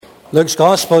Luke's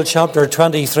Gospel, chapter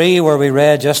 23, where we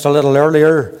read just a little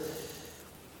earlier.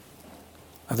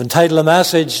 I've entitled the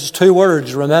message, 2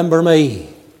 words, remember me.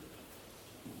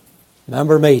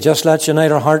 Remember me. Just let's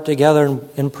unite our heart together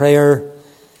in prayer.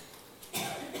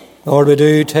 Lord, we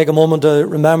do take a moment to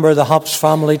remember the Hops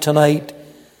family tonight.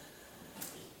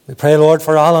 We pray, Lord,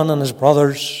 for Alan and his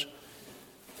brothers.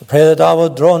 We pray that thou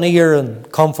would draw near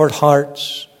and comfort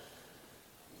hearts.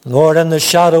 Lord, in the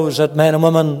shadows that men and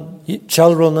women,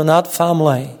 children in that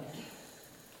family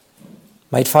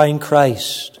might find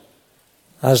Christ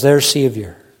as their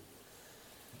Saviour.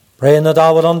 Praying that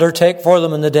thou would undertake for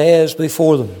them in the days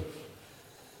before them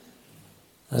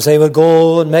as they would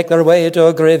go and make their way to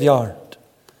a graveyard.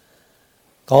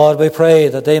 God, we pray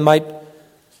that they might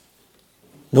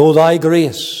know thy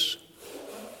grace.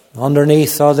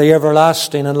 Underneath are the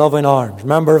everlasting and loving arms.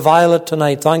 Remember Violet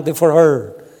tonight. Thank thee for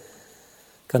her.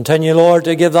 Continue, Lord,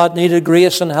 to give that needed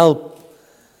grace and help.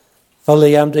 Fill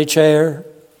the empty chair.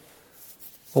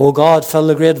 Oh God, fill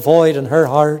the great void in her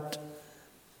heart.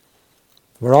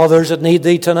 Where others that need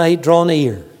thee tonight, draw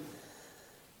near.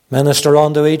 Minister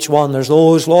unto each one. There's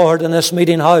those, Lord, in this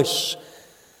meeting house.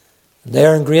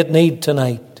 They're in great need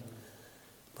tonight.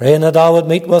 Praying that thou would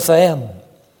meet with them.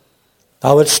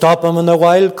 Thou would stop them in their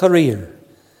wild career.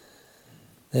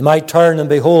 They might turn and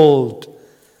behold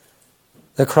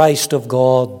the Christ of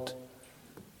God.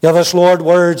 Give us, Lord,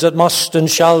 words that must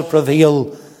and shall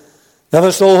prevail. Give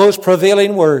us those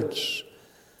prevailing words.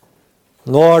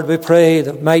 Lord, we pray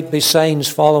that might be signs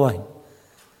following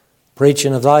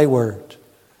preaching of thy word.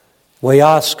 We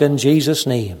ask in Jesus'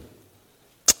 name.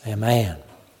 Amen.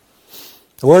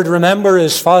 The word remember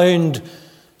is found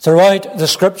throughout the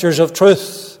scriptures of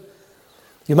truth.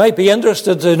 You might be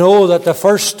interested to know that the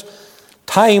first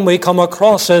time we come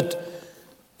across it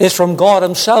is from God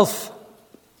himself.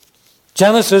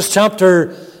 Genesis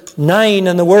chapter 9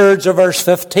 and the words of verse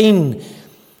 15.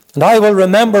 And I will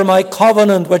remember my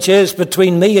covenant which is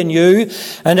between me and you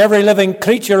and every living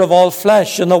creature of all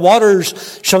flesh, and the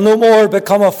waters shall no more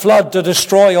become a flood to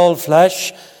destroy all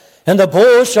flesh, and the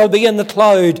bow shall be in the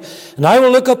cloud, and I will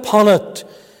look upon it,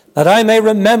 that I may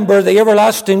remember the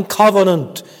everlasting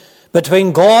covenant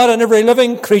between God and every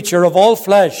living creature of all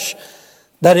flesh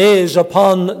that is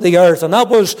upon the earth. And that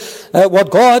was what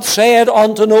God said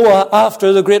unto Noah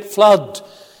after the great flood.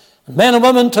 And men and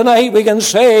women, tonight we can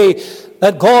say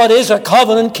that God is a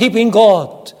covenant-keeping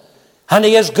God. And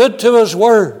he is good to his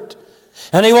word.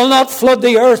 And he will not flood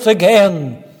the earth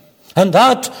again. And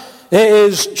that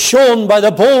is shown by the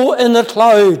bow in the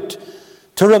cloud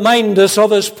to remind us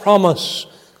of his promise.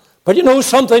 But you know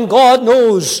something? God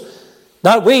knows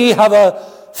that we have a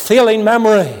failing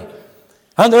memory.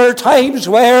 And there are times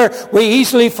where we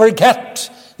easily forget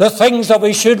the things that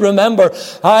we should remember.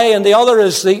 And the other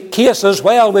is the case as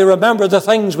well. We remember the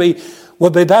things we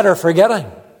would be better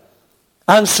forgetting.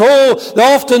 And so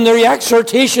often the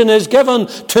exhortation is given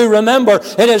to remember.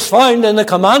 It is found in the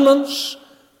commandments.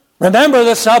 Remember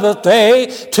the Sabbath day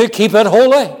to keep it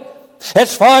holy.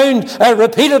 It's found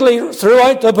repeatedly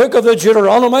throughout the book of the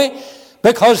Deuteronomy,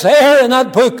 because there in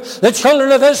that book the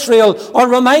children of Israel are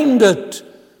reminded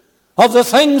of the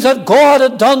things that God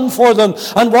had done for them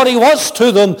and what he was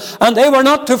to them, and they were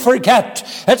not to forget.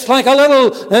 It's like a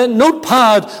little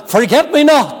notepad, forget me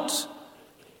not,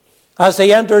 as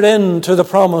they entered into the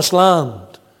promised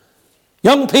land.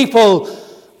 Young people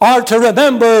are to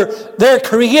remember their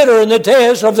Creator in the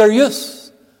days of their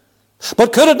youth.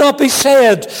 But could it not be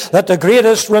said that the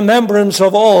greatest remembrance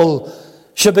of all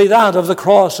should be that of the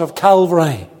cross of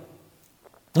Calvary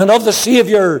and of the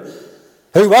Saviour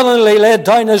who willingly laid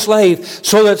down his life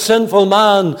so that sinful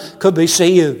man could be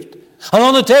saved? And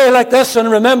on a day like this, in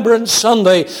Remembrance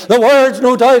Sunday, the words,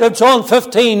 no doubt, of John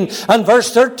 15 and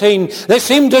verse 13, they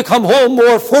seem to come home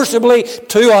more forcibly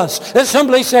to us. It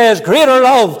simply says, greater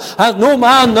love hath no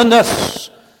man than this,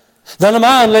 than a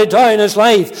man lay down his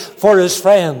life for his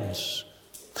friends.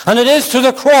 And it is to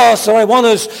the cross that I want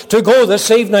us to go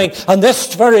this evening, and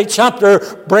this very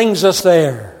chapter brings us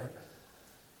there.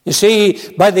 You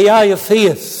see, by the eye of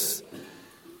faith,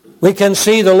 we can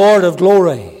see the Lord of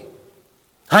glory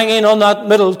hanging on that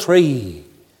middle tree.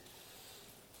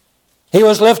 He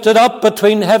was lifted up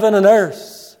between heaven and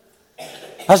earth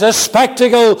as a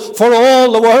spectacle for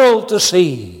all the world to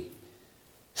see.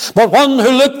 But one who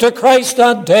looked to Christ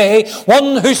that day,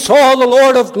 one who saw the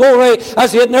Lord of glory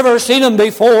as he had never seen him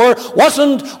before,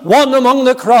 wasn't one among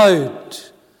the crowd,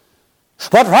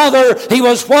 but rather he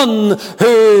was one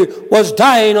who was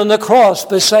dying on the cross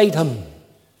beside him.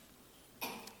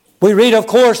 We read, of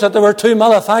course, that there were 2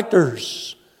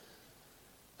 malefactors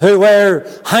who were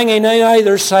hanging on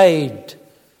either side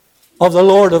of the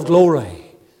Lord of glory.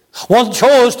 One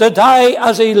chose to die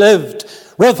as he lived,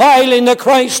 reviling the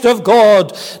Christ of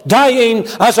God, dying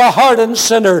as a hardened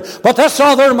sinner. But this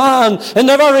other man, in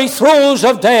the very throes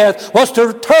of death, was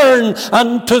to turn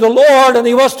unto the Lord, and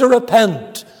he was to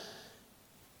repent.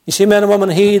 You see, men and women,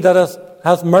 he that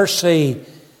hath mercy,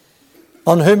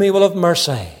 on whom he will have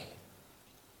mercy,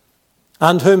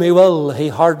 and whom he will, he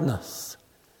hardeneth.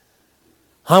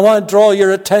 I want to draw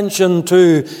your attention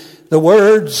to the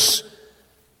words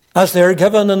as they are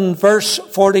given in verse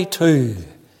 42.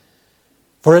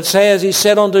 For it says, he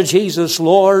said unto Jesus,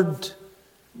 Lord,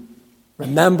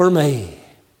 remember me.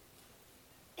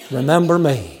 Remember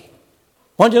me. I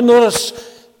want you to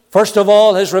notice, first of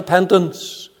all, his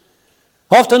repentance.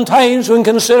 Oftentimes when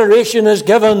consideration is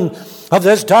given of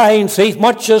this dying thief,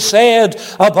 much is said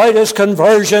about his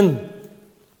conversion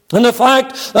and the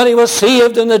fact that he was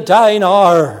saved in the dying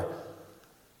hour.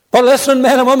 But listen,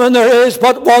 men and women, there is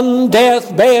but one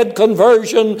deathbed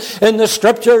conversion in the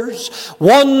Scriptures.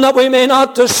 One that we may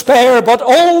not despair, but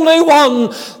only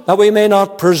one that we may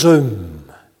not presume.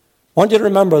 I want you to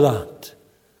remember that.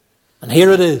 And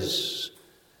here it is.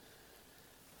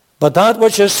 But that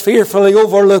which is fearfully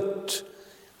overlooked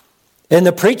in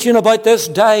the preaching about this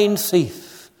dying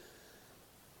thief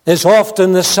is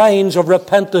often the signs of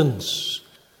repentance,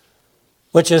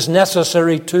 which is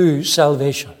necessary to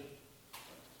salvation.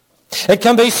 It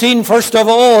can be seen, first of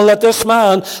all, that this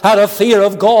man had a fear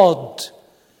of God.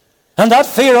 And that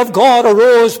fear of God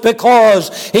arose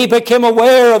because he became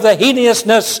aware of the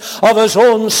heinousness of his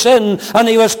own sin, and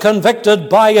he was convicted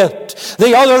by it.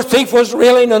 The other thief was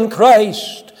railing on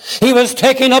Christ. He was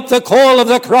taking up the call of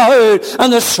the crowd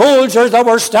and the soldiers that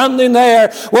were standing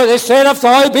there, where they said, if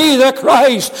thou be the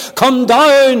Christ, come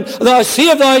down, thou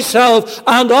save thyself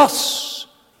and us.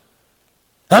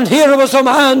 And here was a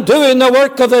man doing the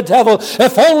work of the devil.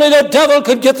 If only the devil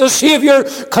could get the Savior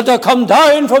to come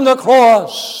down from the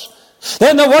cross,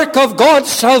 then the work of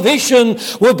God's salvation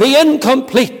would be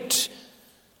incomplete,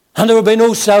 and there would be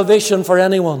no salvation for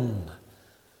anyone.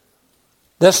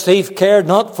 This thief cared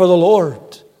not for the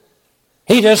Lord.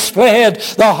 He displayed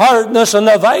the hardness and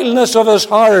the vileness of his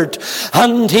heart,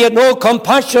 and he had no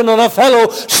compassion on a fellow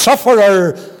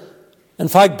sufferer. In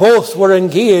fact, both were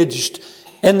engaged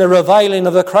in the reviling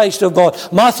of the Christ of God.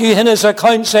 Matthew in his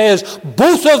account says,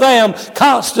 both of them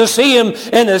cast the same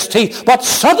in his teeth. But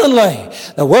suddenly,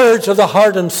 the words of the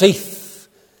hardened thief,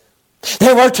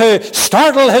 they were to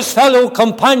startle his fellow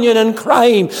companion in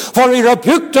crime, for he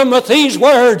rebuked him with these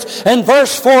words in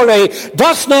verse 40,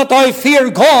 dost not thou fear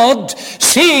God,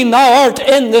 seeing thou art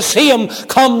in the same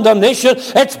condemnation?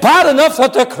 It's bad enough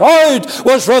that the crowd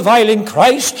was reviling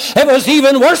Christ. It was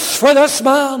even worse for this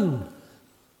man,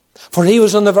 for he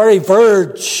was on the very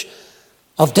verge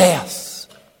of death.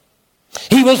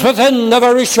 He was within the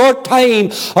very short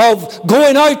time of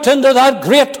going out into that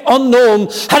great unknown.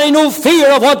 Had he no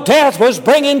fear of what death was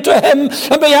bringing to him?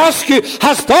 Let me ask you,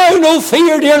 hast thou no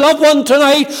fear, dear loved one,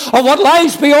 tonight of what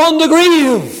lies beyond the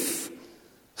grave?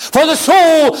 For the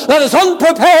soul that is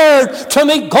unprepared to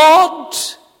meet God.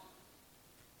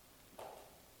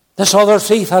 This other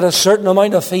thief had a certain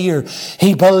amount of fear.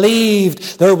 He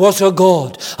believed there was a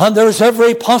God. And there's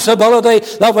every possibility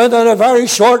that within a very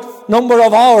short number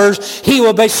of hours, he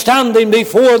will be standing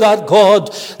before that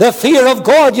God. The fear of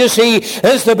God, you see,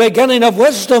 is the beginning of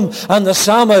wisdom. And the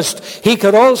psalmist, he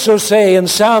could also say in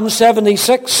Psalm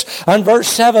 76 and verse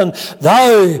 7,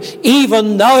 thou,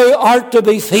 even thou art to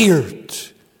be feared.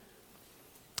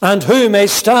 And who may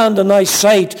stand in thy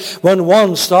sight when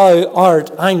once thou art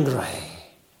angry?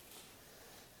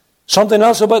 Something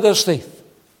else about this thief.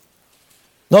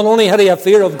 Not only had he a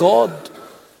fear of God,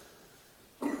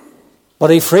 but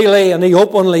he freely and he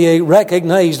openly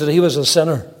recognized that he was a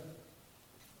sinner.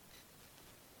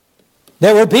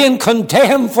 They were being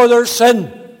condemned for their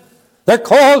sin. They're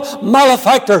called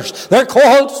malefactors. They're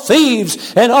called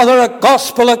thieves in other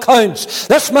gospel accounts.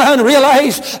 This man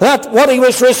realized that what he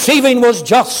was receiving was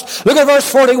just. Look at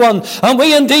verse 41. And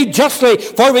we indeed justly,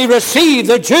 for we receive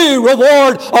the due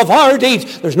reward of our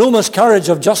deeds. There's no miscarriage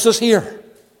of justice here.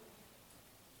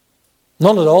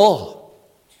 None at all.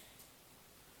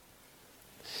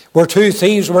 Where two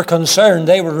thieves were concerned,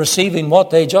 they were receiving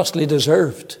what they justly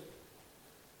deserved.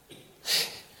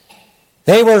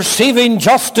 They were receiving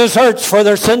just deserts for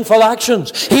their sinful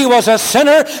actions. He was a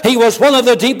sinner. He was one of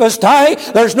the deepest die.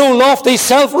 There's no lofty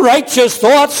self-righteous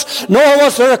thoughts, nor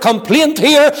was there a complaint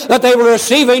here that they were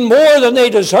receiving more than they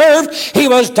deserved. He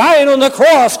was dying on the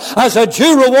cross as a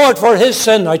due reward for his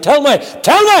sin. Now tell me,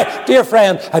 dear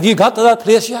friend, have you got to that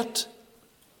place yet?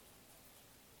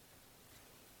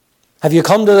 Have you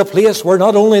come to the place where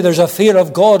not only there's a fear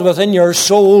of God within your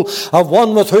soul, of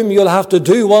one with whom you'll have to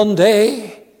do one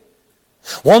day,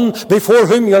 one before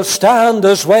whom you'll stand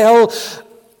as well?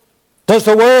 Does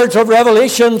the words of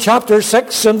Revelation chapter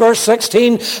 6 and verse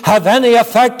 16 have any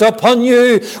effect upon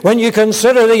you when you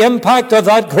consider the impact of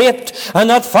that great and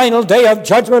that final day of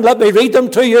judgment? Let me read them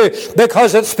to you,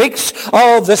 because it speaks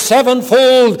of the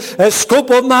sevenfold scope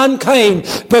of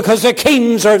mankind, because the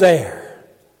kings are there.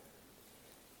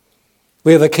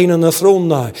 We have a king on the throne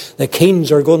now. The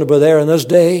kings are going to be there in this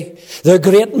day. The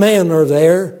great men are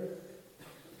there.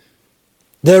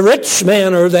 The rich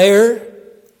men are there.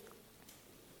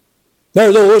 There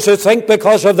are those who think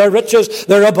because of their riches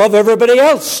they're above everybody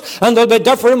else, and they'll be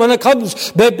different when it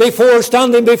comes before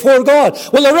standing before God.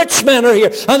 Well, the rich men are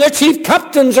here, and the chief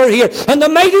captains are here, and the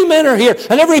mighty men are here,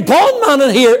 and every bondman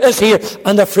in here is here,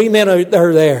 and the free men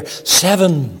are there.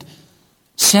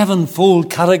 Sevenfold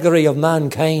category of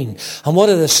mankind. And what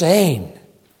are they saying?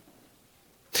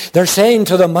 They're saying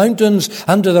to the mountains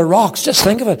and to the rocks, just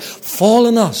think of it, fall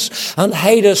on us and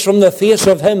hide us from the face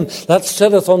of him that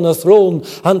sitteth on the throne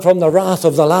and from the wrath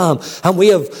of the Lamb. And we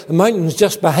have mountains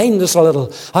just behind us a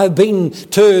little. I've been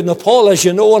to Nepal, as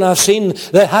you know, and I've seen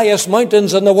the highest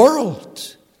mountains in the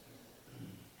world.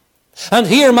 And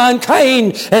here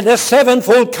mankind in this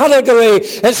sevenfold category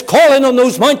is calling on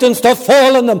those mountains to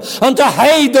fall on them and to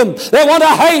hide them. They want to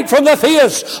hide from the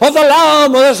face of the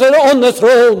Lamb that is on the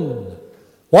throne.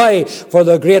 Why? For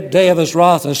the great day of his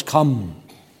wrath has come.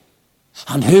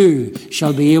 And who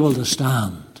shall be able to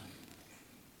stand?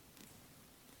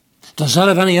 Does that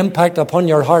have any impact upon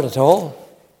your heart at all?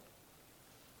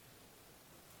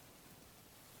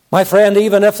 My friend,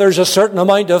 even if there's a certain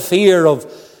amount of fear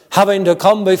of having to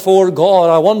come before God,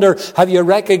 I wonder, have you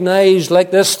recognized,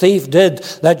 like this thief did,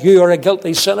 that you are a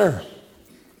guilty sinner,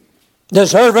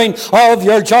 deserving of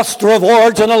your just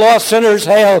rewards in a lost sinner's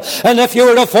hell? And if you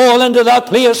were to fall into that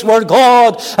place where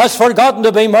God has forgotten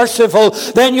to be merciful,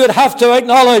 then you'd have to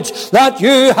acknowledge that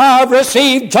you have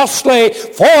received justly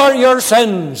for your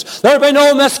sins. There'll be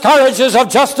no miscarriages of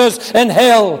justice in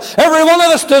hell. Every one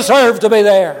of us deserved to be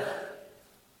there.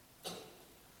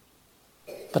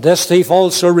 But this thief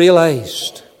also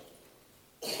realized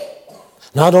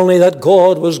not only that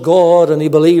God was God and he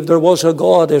believed there was a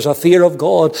God, there's a fear of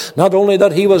God. Not only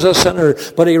that he was a sinner,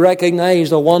 but he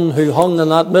recognized the one who hung on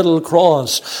that middle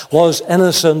cross was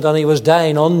innocent and he was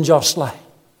dying unjustly.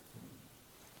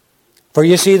 For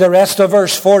you see the rest of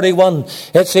verse 41,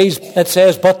 it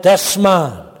says, but this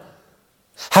man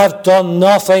hath done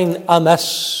nothing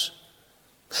amiss.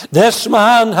 This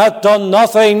man hath done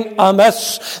nothing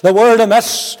amiss. The word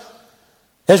amiss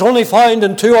is only found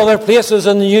in two other places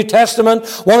in the New Testament.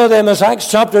 One of them is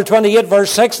Acts chapter 28 verse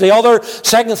 6. The other,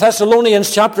 2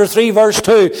 Thessalonians chapter 3 verse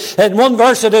 2. In one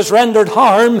verse it is rendered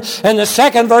harm. In the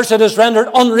second verse it is rendered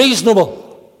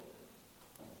unreasonable.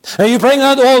 Now you bring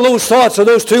out all those thoughts of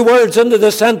those two words into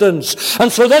the sentence.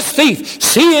 And so this thief,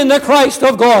 seeing the Christ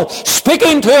of God,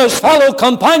 speaking to his fellow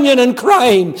companion in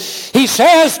crime, he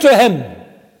says to him,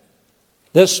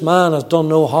 this man has done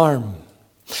no harm.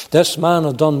 This man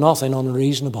has done nothing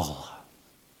unreasonable.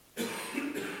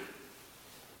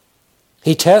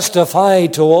 He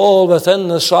testified to all within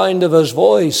the sound of his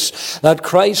voice that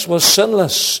Christ was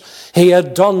sinless. He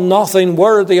had done nothing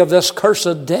worthy of this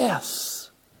cursed death.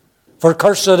 For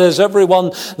cursed is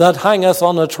everyone that hangeth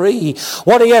on a tree.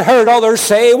 What he had heard others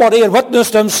say, what he had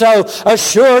witnessed himself,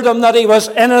 assured him that he was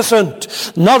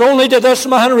innocent. Not only did this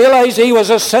man realize he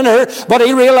was a sinner, but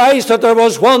he realized that there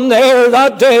was one there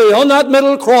that day on that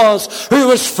middle cross who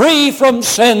was free from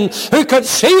sin, who could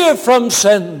save from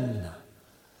sin.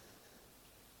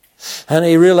 And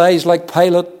he realized, like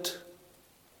Pilate,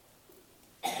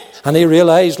 and he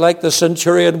realized, like the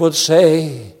centurion would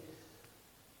say,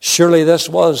 surely this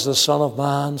was the Son of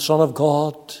Man, Son of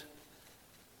God.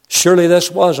 Surely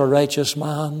this was a righteous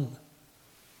man.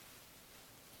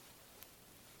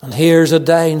 And here's a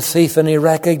dying thief, and he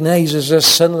recognizes the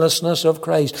sinlessness of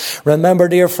Christ. Remember,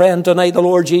 dear friend, tonight the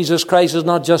Lord Jesus Christ is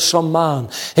not just some man.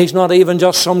 He's not even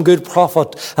just some good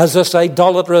prophet, as this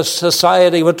idolatrous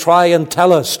society would try and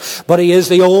tell us. But he is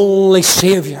the only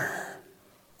Savior.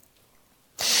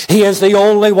 He is the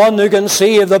only one who can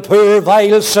save the poor,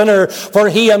 vile sinner, for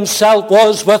he himself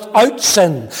was without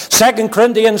sin. 2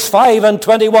 Corinthians 5 and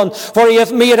 21, for he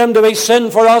hath made him to be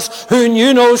sin for us who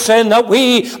knew no sin, that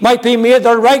we might be made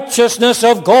the righteousness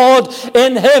of God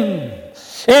in him.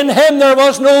 In him there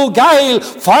was no guile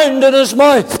found in his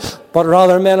mouth, but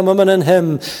rather men and women in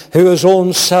him, who his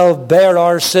own self bare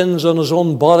our sins on his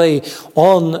own body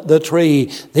on the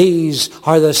tree. These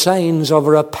are the signs of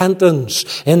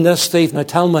repentance in this thief. Now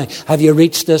tell me, have you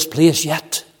reached this place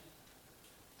yet?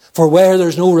 For where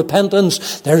there's no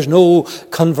repentance, there's no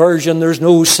conversion, there's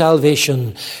no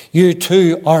salvation. You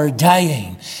too are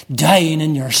dying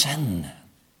in your sin.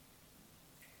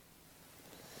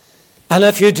 And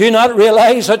if you do not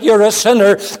realize that you're a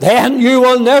sinner, then you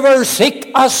will never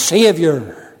seek a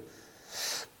Savior.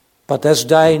 But this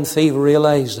dying thief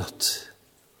realized it.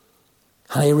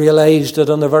 And he realized it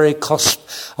on the very cusp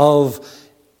of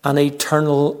an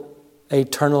eternal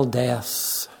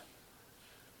death.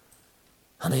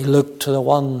 And he looked to the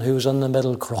one who was on the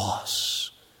middle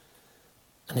cross.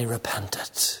 And he repented.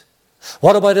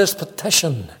 What about his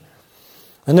petition?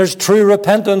 When there's true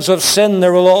repentance of sin,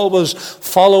 there will always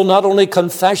follow not only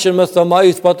confession with the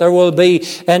mouth, but there will be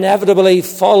inevitably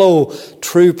follow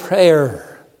true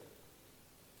prayer.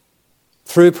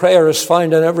 True prayer is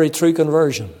found in every true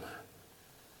conversion.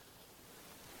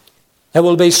 It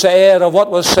will be said of what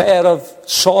was said of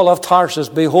Saul of Tarsus,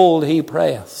 behold, he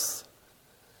prayeth.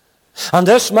 And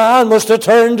this man was to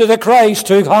turn to the Christ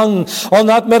who hung on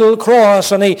that middle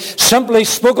cross, and he simply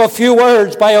spoke a few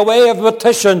words by a way of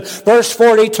petition. Verse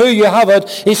 42, you have it.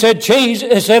 He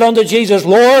said unto Jesus,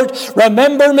 Lord,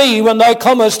 remember me when thou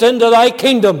comest into thy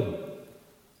kingdom.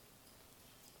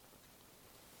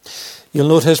 You'll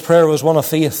note his prayer was one of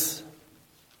faith.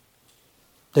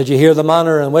 Did you hear the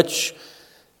manner in which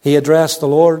he addressed the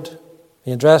Lord?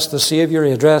 He addressed the Savior.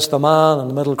 He addressed the man on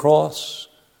the middle cross.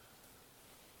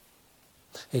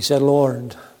 He said,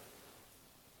 Lord.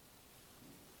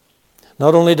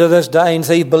 Not only did this dying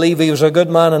thief believe he was a good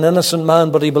man, an innocent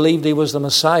man, but he believed he was the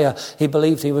Messiah. He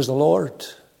believed he was the Lord.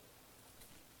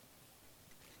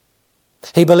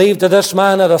 He believed that this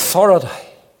man had authority.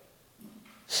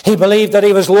 He believed that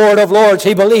he was Lord of Lords.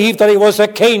 He believed that he was a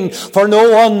king, for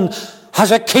no one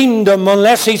has a kingdom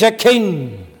unless he's a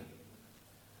king.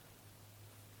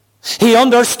 He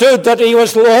understood that he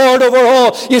was Lord over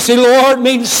all. You see, Lord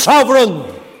means sovereign.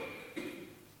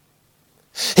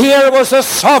 Here was the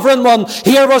sovereign one.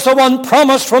 Here was the one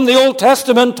promised from the Old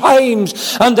Testament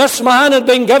times. And this man had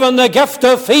been given the gift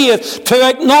of faith to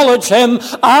acknowledge him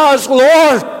as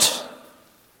Lord.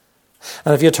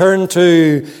 And if you turn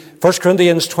to 1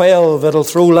 Corinthians 12, it'll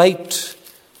throw light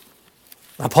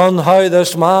upon how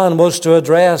this man was to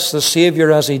address the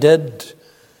Savior as he did.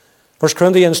 1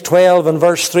 Corinthians 12 and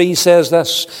verse 3 says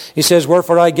this. He says,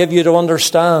 wherefore I give you to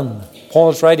understand,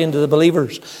 Paul's writing to the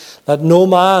believers, that no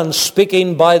man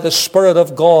speaking by the Spirit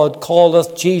of God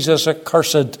calleth Jesus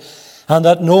accursed, and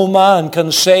that no man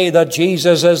can say that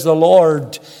Jesus is the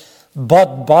Lord,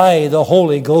 but by the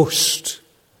Holy Ghost.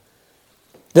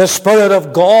 The Spirit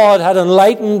of God had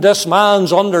enlightened this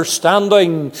man's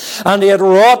understanding, and he had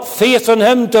wrought faith in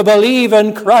him to believe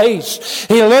in Christ.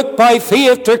 He looked by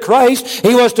faith to Christ.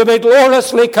 He was to be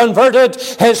gloriously converted.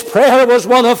 His prayer was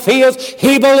one of faith.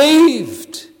 He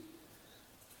believed.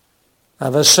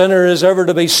 If a sinner is ever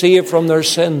to be saved from their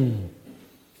sin,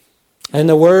 and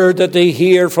the word that they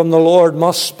hear from the Lord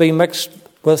must be mixed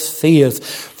with faith.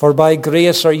 For by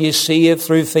grace are ye saved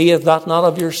through faith, that not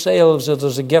of yourselves, it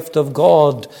is a gift of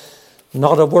God,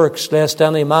 not of works, lest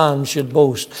any man should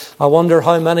boast. I wonder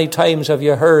how many times have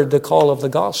you heard the call of the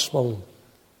gospel?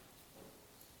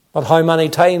 But how many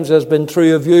times has been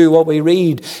true of you what we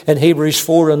read in Hebrews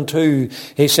 4 and 2.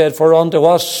 He said, for unto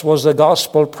us was the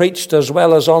gospel preached as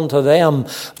well as unto them,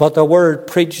 but the word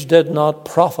preached did not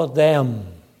profit them.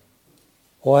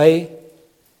 Why?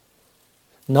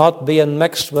 Not being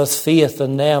mixed with faith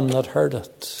in them that heard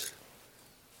it.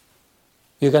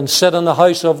 You can sit in the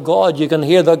house of God, you can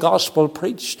hear the gospel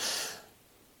preached,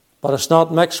 but it's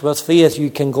not mixed with faith. You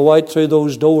can go out through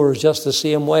those doors just the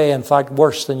same way, in fact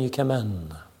worse than you came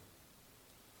in.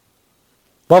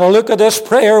 But a look at this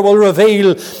prayer will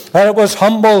reveal that it was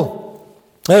humble.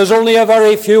 It was only a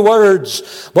very few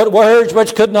words, but words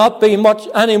which could not be much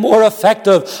any more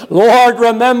effective. Lord,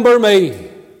 remember me.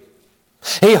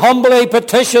 He humbly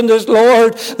petitioned his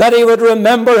Lord that he would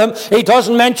remember him. He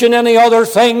doesn't mention any other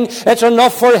thing. It's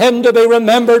enough for him to be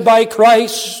remembered by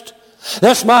Christ.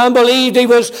 This man believed he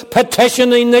was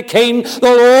petitioning the King, the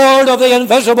Lord of the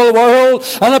invisible world,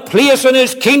 and a place in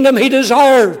his kingdom he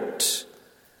desired.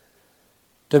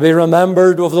 To be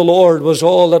remembered of the Lord was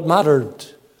all that mattered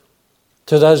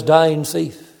to this dying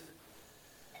thief.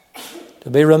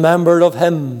 To be remembered of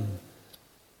him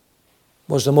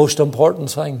was the most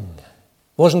important thing.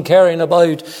 Wasn't caring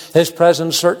about his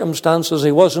present circumstances.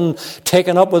 He wasn't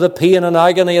taken up with the pain and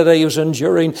agony that he was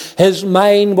enduring. His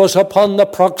mind was upon the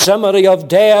proximity of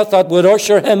death that would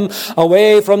usher him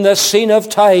away from the scene of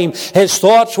time. His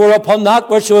thoughts were upon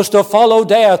that which was to follow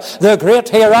death, the great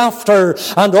hereafter.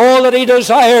 And all that he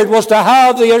desired was to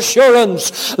have the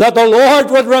assurance that the Lord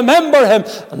would remember him.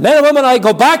 And men and women, I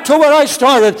go back to where I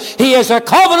started. He is a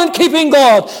covenant-keeping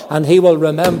God, and he will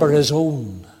remember his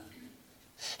own.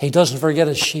 He doesn't forget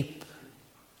his sheep,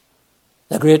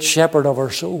 the great shepherd of our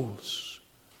souls.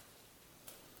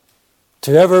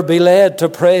 To ever be led to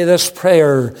pray this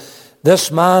prayer, this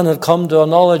man had come to a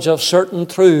knowledge of certain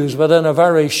truths within a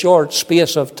very short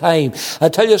space of time. I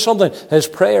tell you something, his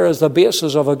prayer is the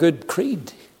basis of a good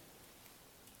creed.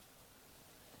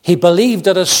 He believed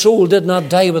that his soul did not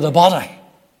die with the body.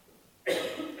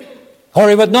 Or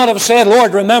he would not have said,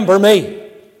 Lord, remember me.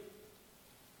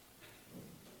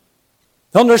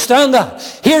 Understand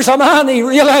that? Here's a man, he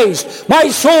realized, my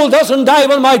soul doesn't die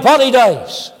when my body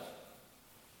dies.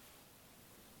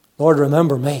 Lord,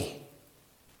 remember me.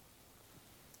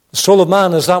 The soul of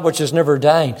man is that which is never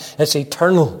dying. It's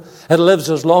eternal. It lives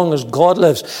as long as God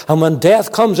lives. And when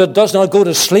death comes, it does not go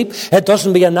to sleep. It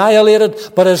doesn't be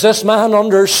annihilated. But as this man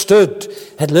understood,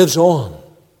 it lives on.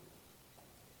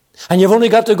 And you've only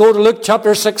got to go to Luke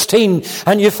chapter 16,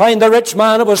 and you find the rich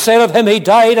man, it was said of him, he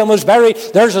died and was buried.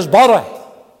 There's his body.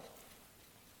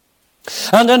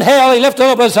 And in hell he lifted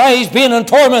up his eyes, being in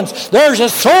torments. There's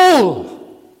his soul.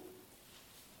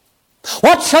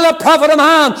 What shall it profit a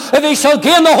man if he shall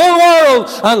gain the whole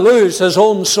world and lose his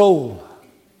own soul?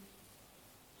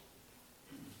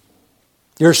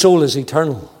 Your soul is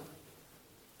eternal.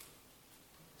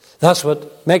 That's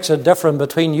what makes it different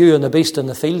between you and the beast in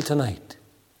the field tonight.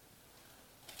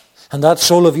 And that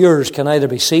soul of yours can either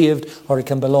be saved or it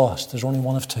can be lost. There's only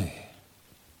one of two.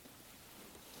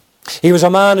 He was a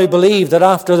man who believed that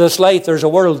after this life there's a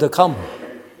world to come,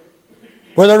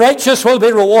 where the righteous will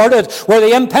be rewarded, where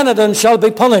the impenitent shall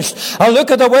be punished. I look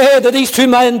at the way that these two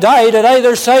men died at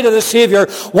either side of the Savior,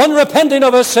 one repenting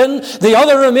of his sin, the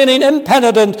other remaining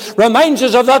impenitent, reminds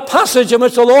us of that passage in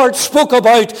which the Lord spoke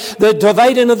about the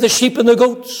dividing of the sheep and the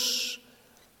goats.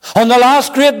 On the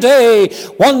last great day,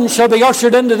 one shall be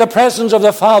ushered into the presence of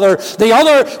the Father, the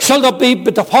other shall not be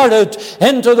departed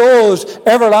into those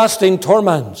everlasting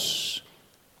torments.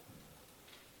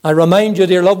 I remind you,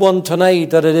 dear loved one,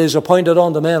 tonight that it is appointed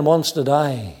unto man once to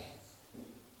die.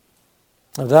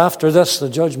 And after this, the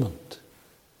judgment.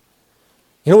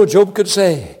 You know what Job could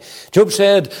say? Job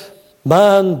said,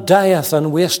 man dieth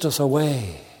and wasteth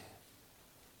away.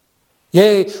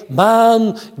 Yea,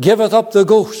 man giveth up the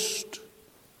ghost.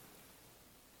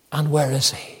 And where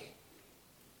is he?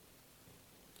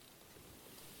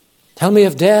 Tell me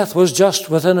if death was just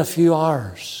within a few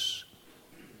hours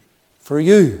for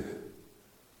you,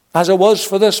 as it was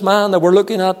for this man that we're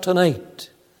looking at tonight.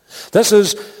 This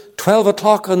is 12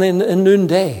 o'clock in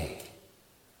noonday.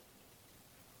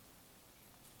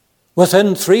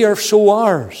 Within 3 or so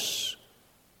hours,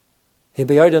 he'd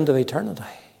be out into eternity.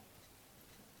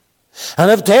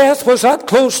 And if death was that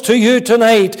close to you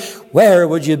tonight, where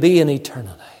would you be in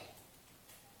eternity?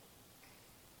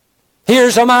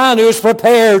 Here's a man who's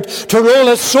prepared to roll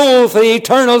his soul for the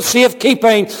eternal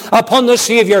safekeeping upon the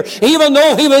Savior, even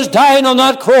though he was dying on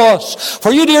that cross. For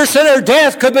you, dear sinner,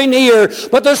 death could be near,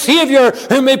 but the Savior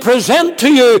whom we present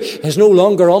to you is no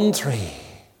longer unto.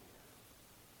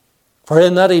 For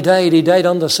in that he died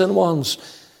unto sin once.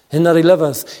 In that he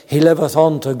liveth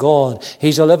unto God.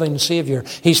 He's a living Savior.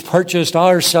 He's purchased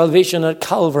our salvation at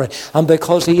Calvary, and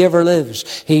because he ever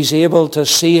lives, he's able to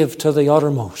save to the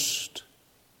uttermost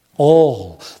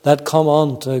all that come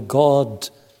unto God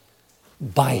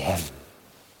by him.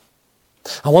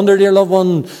 I wonder, dear loved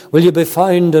one, will you be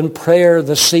found in prayer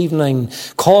this evening,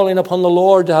 calling upon the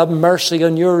Lord to have mercy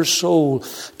on your soul,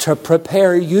 to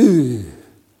prepare you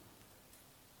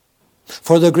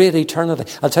for the great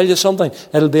eternity. I'll tell you something,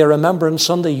 it'll be a Remembrance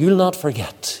Sunday you'll not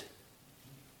forget.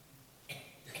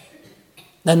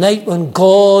 The night when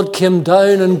God came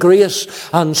down in grace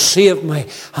and saved me,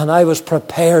 and I was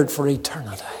prepared for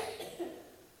eternity.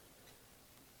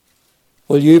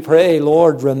 Will you pray,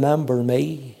 Lord, remember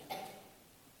me?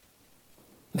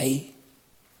 Me.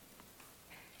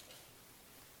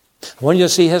 When you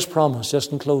see his promise,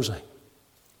 just in closing,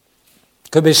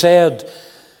 it could be said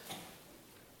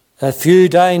that few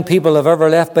dying people have ever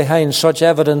left behind such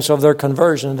evidence of their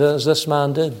conversion as this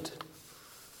man did.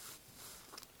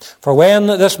 For when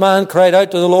this man cried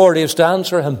out to the Lord, he was to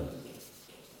answer him.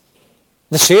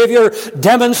 The Savior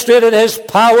demonstrated his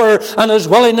power and his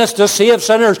willingness to save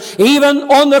sinners, even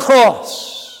on the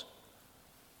cross.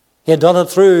 He had done it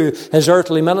through his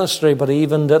earthly ministry, but he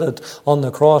even did it on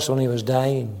the cross when he was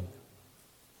dying.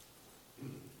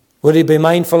 Would he be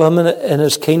mindful of him in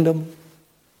his kingdom?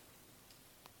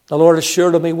 The Lord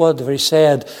assured him he would, for he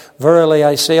said, "Verily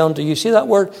I say unto you," see that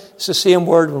word? It's the same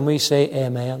word when we say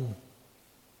amen.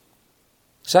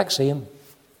 Exact same.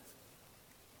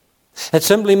 It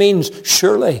simply means,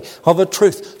 surely, of a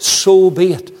truth, so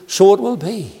be it, so it will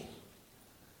be.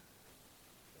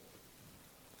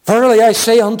 Verily I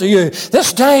say unto you,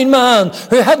 this dying man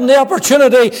who hadn't the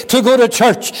opportunity to go to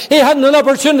church, he hadn't an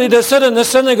opportunity to sit in the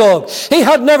synagogue, he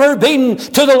had never been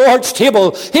to the Lord's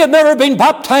table, he had never been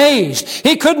baptized,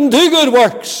 he couldn't do good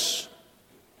works.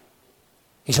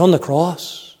 He's on the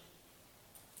cross.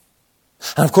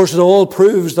 And of course it all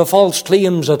proves the false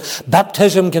claims that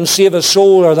baptism can save a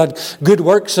soul or that good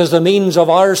works is the means of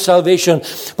our salvation.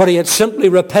 But he had simply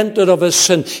repented of his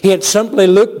sin. He had simply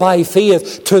looked by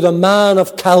faith to the man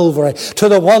of Calvary, to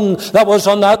the one that was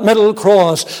on that middle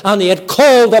cross, and he had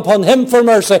called upon him for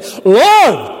mercy.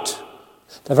 Lord!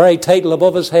 The very title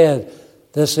above his head,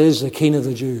 this is the King of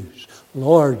the Jews.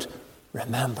 Lord,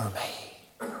 remember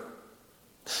me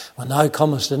when thou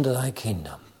comest into thy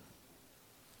kingdom.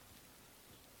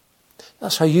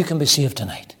 That's how you can be saved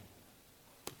tonight.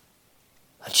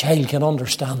 A child can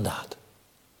understand that.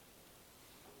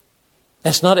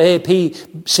 It's not A, P,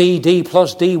 C, D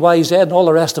plus D, Y, Z and all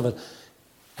the rest of it.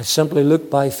 It's simply look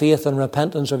by faith and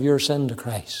repentance of your sin to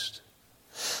Christ,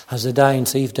 as the dying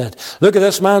thief did. Look at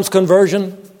this man's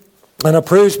conversion, and it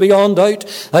proves beyond doubt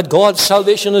that God's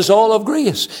salvation is all of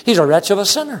grace. He's a wretch of a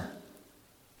sinner,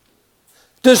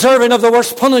 deserving of the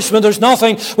worst punishment. There's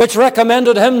nothing which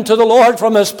recommended him to the Lord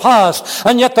from his past.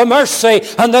 And yet the mercy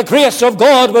and the grace of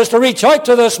God was to reach out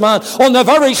to this man on the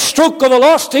very stroke of a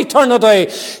lost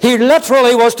eternity. He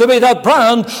literally was to be that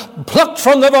brand plucked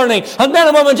from the burning. And men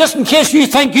and women, just in case you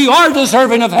think you are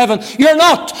deserving of heaven, you're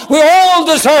not. We all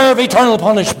deserve eternal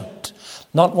punishment.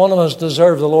 Not one of us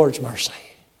deserve the Lord's mercy.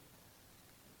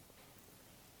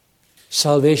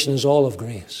 Salvation is all of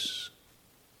grace.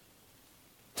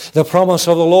 The promise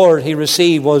of the Lord he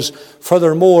received was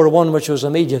furthermore one which was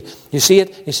immediate. You see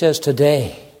it? He says,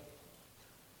 today.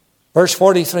 Verse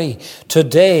 43,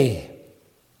 today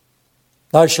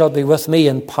thou shalt be with me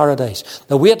in paradise.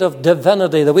 The weight of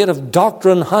divinity, the weight of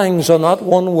doctrine hangs on that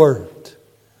one word.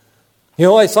 You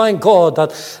know, I thank God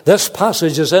that this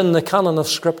passage is in the canon of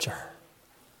Scripture.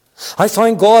 I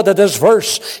thank God that this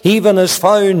verse even is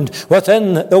found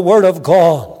within the Word of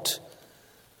God.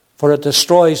 For it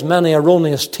destroys many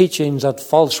erroneous teachings that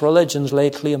false religions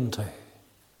lay claim to.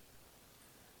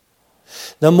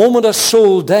 The moment a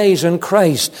soul dies in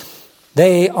Christ,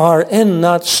 they are in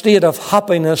that state of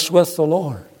happiness with the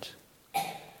Lord.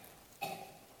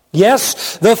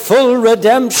 Yes, the full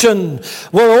redemption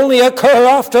will only occur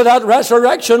after that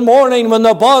resurrection morning when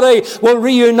the body will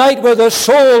reunite with the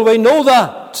soul. We know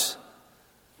that.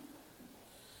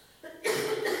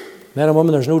 Men and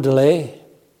women, there's no delay.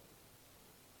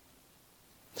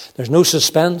 There's no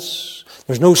suspense.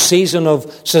 There's no season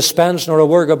of suspense nor a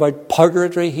word about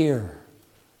purgatory here.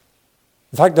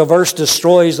 In fact, the verse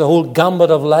destroys the whole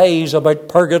gambit of lies about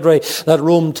purgatory that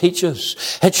Rome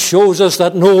teaches. It shows us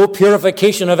that no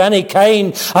purification of any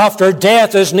kind after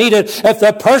death is needed if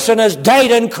the person has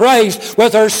died in Christ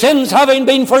with their sins having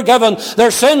been forgiven,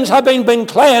 their sins having been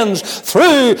cleansed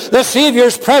through the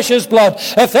Saviour's precious blood.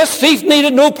 If this thief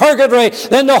needed no purgatory,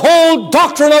 then the whole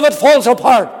doctrine of it falls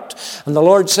apart. And the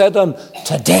Lord said to him,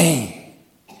 today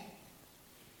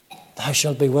thou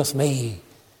shalt be with me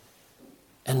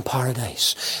in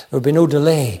paradise. There would be no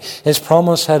delay. His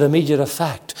promise had immediate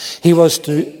effect. He was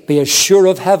to be as sure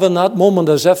of heaven that moment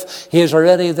as if he is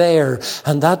already there.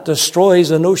 And that destroys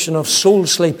the notion of soul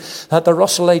sleep that the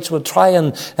Russellites would try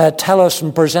and tell us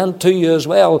and present to you as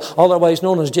well, otherwise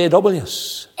known as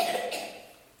JWs.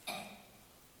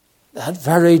 That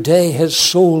very day his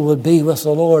soul would be with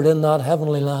the Lord in that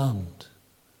heavenly land.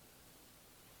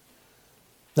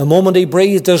 The moment he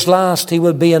breathed his last, he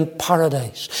would be in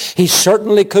paradise. He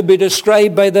certainly could be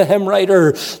described by the hymn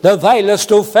writer, the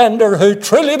vilest offender who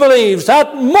truly believes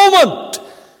that moment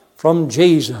from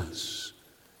Jesus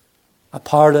a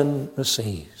pardon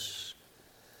receives.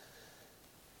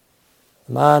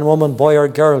 Man, woman, boy or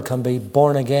girl can be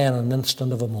born again in an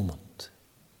instant of a moment.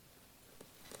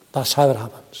 That's how it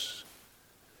happens.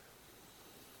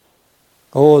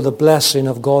 Oh, the blessing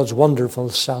of God's wonderful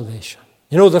salvation.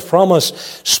 You know, the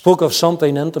promise spoke of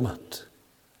something intimate.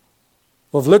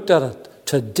 We've looked at it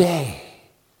today.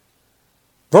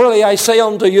 Verily I say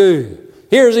unto you,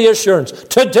 here's the assurance,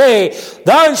 today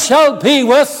thou shalt be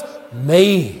with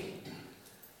me.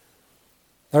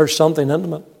 There's something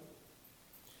intimate.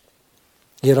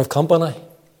 He'd have company.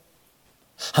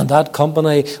 And that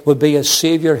company would be his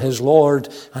Saviour, his Lord,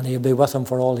 and he'd be with him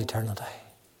for all eternity.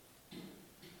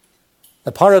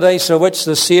 The paradise of which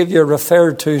the Saviour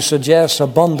referred to suggests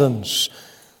abundance,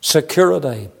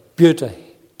 security, beauty,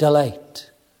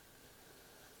 delight.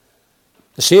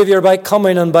 The Saviour, by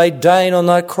coming and by dying on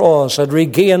that cross, had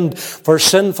regained for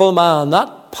sinful man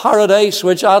that paradise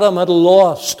which Adam had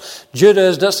lost due to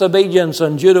his disobedience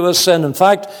and due to his sin. In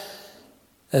fact,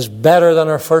 is better than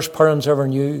our first parents ever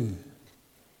knew.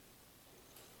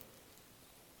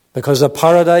 Because the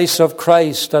paradise of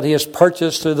Christ that he has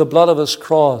purchased through the blood of his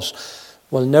cross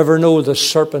will never know the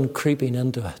serpent creeping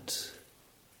into it.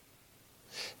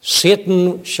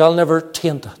 Satan shall never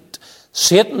taint it.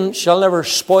 Satan shall never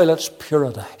spoil its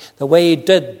purity, the way he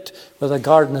did with the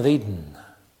Garden of Eden.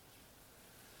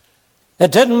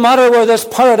 It didn't matter where this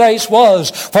paradise was.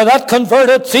 For that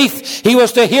converted thief, he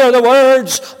was to hear the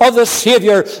words of the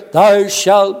Saviour, "Thou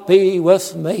shalt be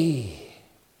with me."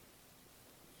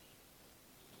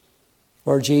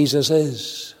 Where Jesus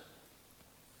is,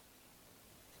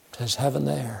 there's heaven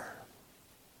there.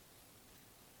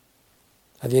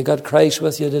 Have you got Christ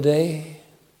with you today?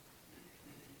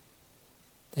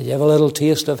 Did you have a little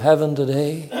taste of heaven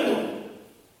today?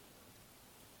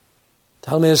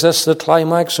 Tell me, is this the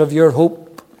climax of your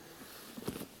hope?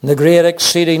 The great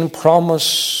exceeding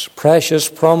promise, precious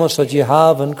promise that you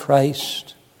have in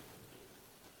Christ?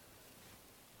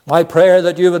 My prayer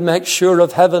that you would make sure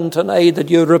of heaven tonight,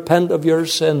 that you would repent of your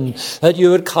sin, that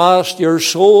you would cast your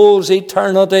soul's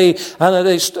eternity and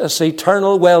its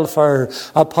eternal welfare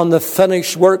upon the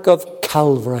finished work of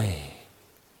Calvary.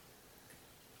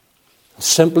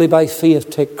 Simply by faith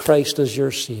take Christ as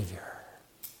your Saviour.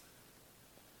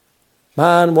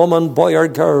 Man, woman, boy or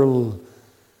girl,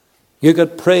 you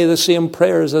could pray the same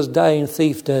prayers as dying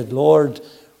thief did. Lord,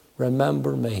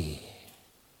 remember me.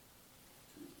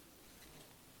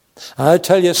 I'll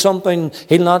tell you something,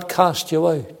 he'll not cast you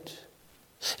out.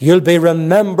 You'll be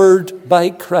remembered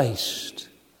by Christ.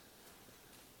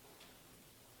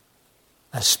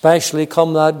 Especially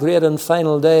come that great and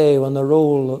final day when the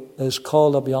roll is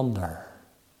called up yonder.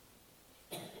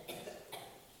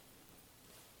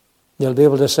 You'll be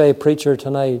able to say, "Preacher,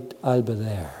 tonight I'll be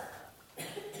there."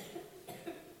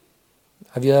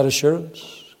 Have you that assurance?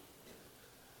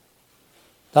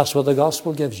 That's what the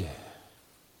gospel gives you.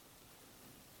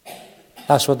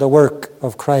 That's what the work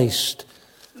of Christ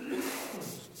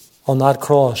on that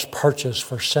cross purchased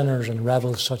for sinners and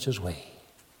rebels such as we.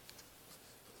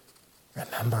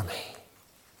 Remember me.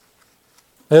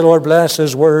 May the Lord bless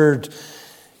His word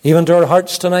even to our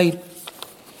hearts tonight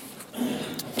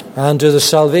and to the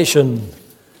salvation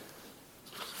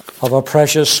of a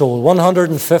precious soul.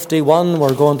 151,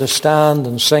 we're going to stand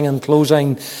and sing in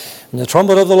closing. And the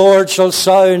trumpet of the Lord shall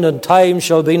sound, and time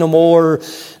shall be no more.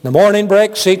 The morning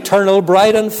breaks eternal,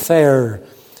 bright and fair.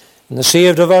 And the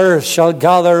saved of earth shall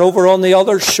gather over on the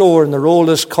other shore, and the roll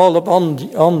is called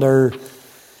upon under.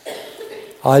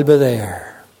 I'll be there.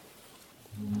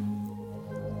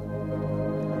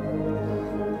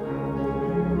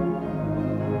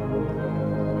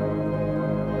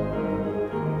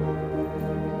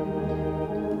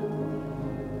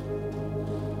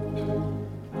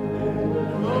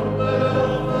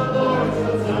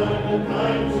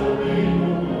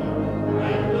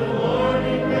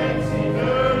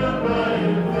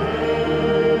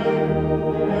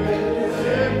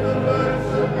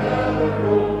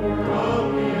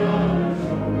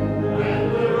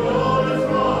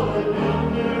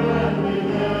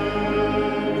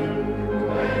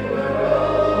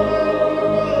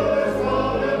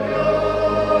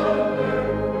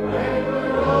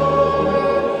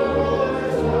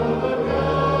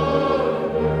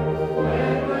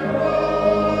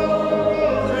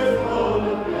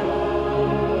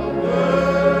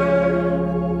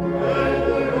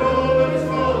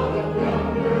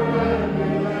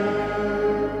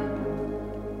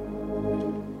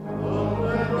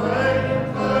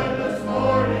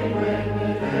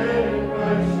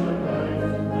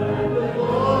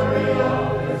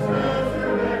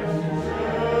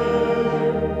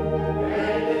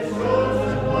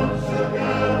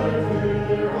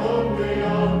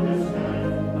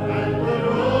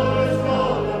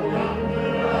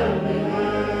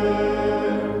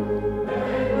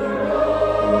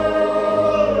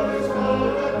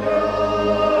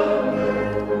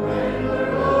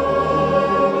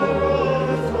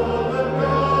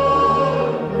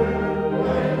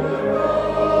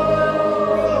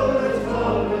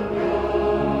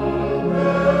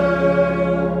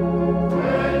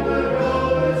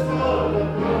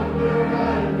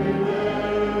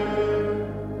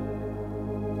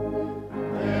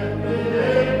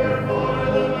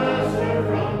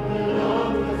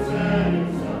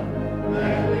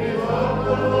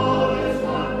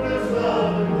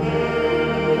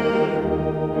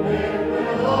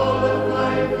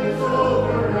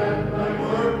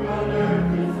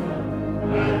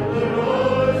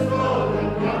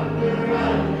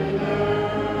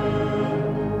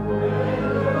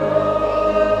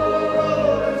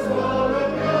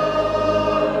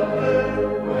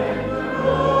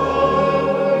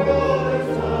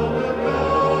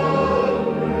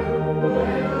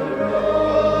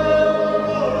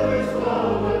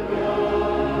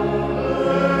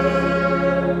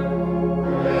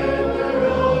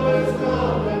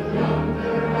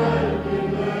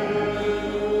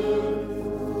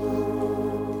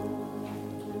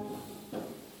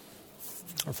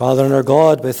 Father and our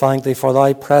God, we thank Thee for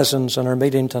Thy presence in our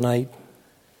meeting tonight.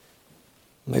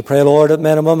 We pray, Lord, that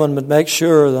men and women would make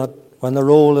sure that when the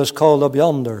roll is called up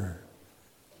yonder,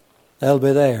 they'll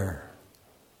be there.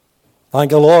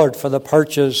 Thank you, Lord, for the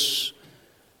purchase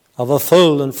of a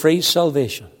full and free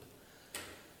salvation.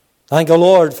 Thank you,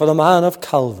 Lord, for the man of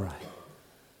Calvary.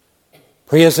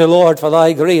 Praise the Lord for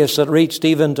Thy grace that reached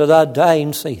even to that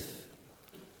dying thief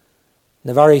in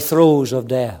the very throes of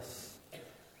death.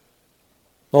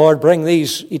 Lord, bring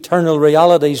these eternal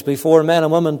realities before men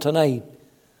and women tonight,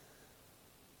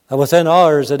 that within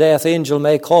hours the death angel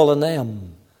may call on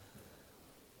them,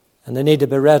 and they need to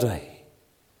be ready,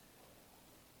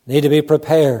 need to be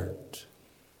prepared to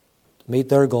meet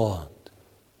their God.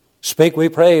 Speak, we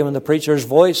pray, when the preacher's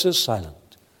voice is silent.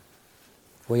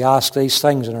 We ask these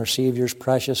things in our Saviour's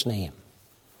precious name.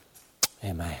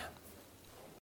 Amen.